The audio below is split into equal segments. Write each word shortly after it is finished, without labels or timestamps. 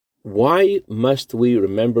Why must we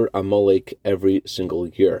remember Amalek every single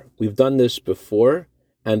year? We've done this before,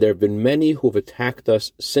 and there have been many who have attacked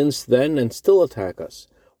us since then and still attack us.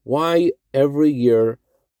 Why every year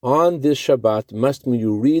on this Shabbat must we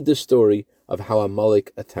read the story of how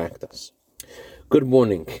Amalek attacked us? Good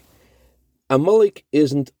morning. Amalek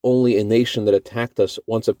isn't only a nation that attacked us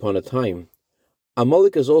once upon a time.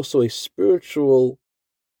 Amalek is also a spiritual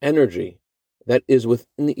energy that is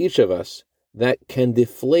within each of us that can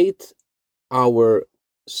deflate our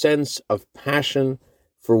sense of passion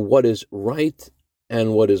for what is right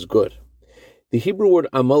and what is good. The Hebrew word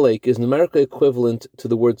Amalek is numerically equivalent to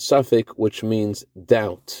the word Safek, which means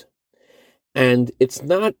doubt. And it's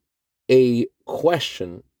not a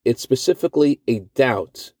question, it's specifically a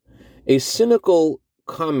doubt. A cynical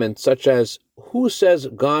comment such as, who says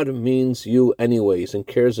God means you anyways and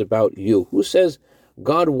cares about you? Who says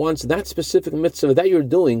God wants that specific mitzvah that you're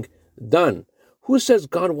doing done? Who says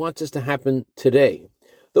God wants this to happen today?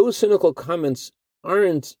 Those cynical comments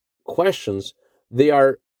aren't questions. They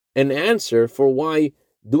are an answer for why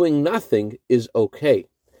doing nothing is okay.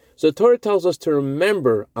 So the Torah tells us to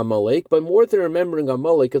remember Amalek, but more than remembering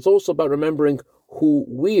Amalek, it's also about remembering who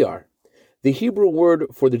we are. The Hebrew word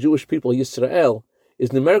for the Jewish people, Yisrael,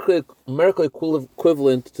 is numerically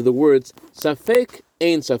equivalent to the words Safek,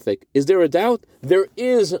 Ein Safek. Is there a doubt? There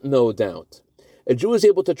is no doubt. A Jew is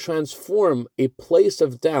able to transform a place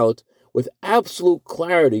of doubt with absolute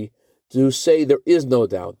clarity to say there is no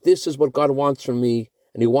doubt. This is what God wants from me,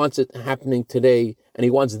 and He wants it happening today, and He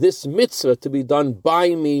wants this mitzvah to be done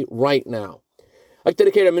by me right now. I'd like to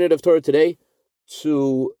dedicate a minute of Torah today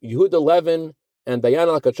to Yehuda Levin and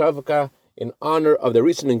Diana Lakachavka in honor of their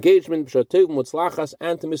recent engagement, B'Shatov Mutzlachas,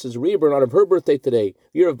 and to Mrs. Reber in honor of her birthday today,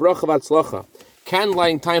 year of Bracha V'Atzlacha.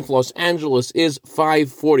 Candlelighting time for Los Angeles is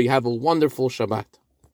 5:40. Have a wonderful Shabbat.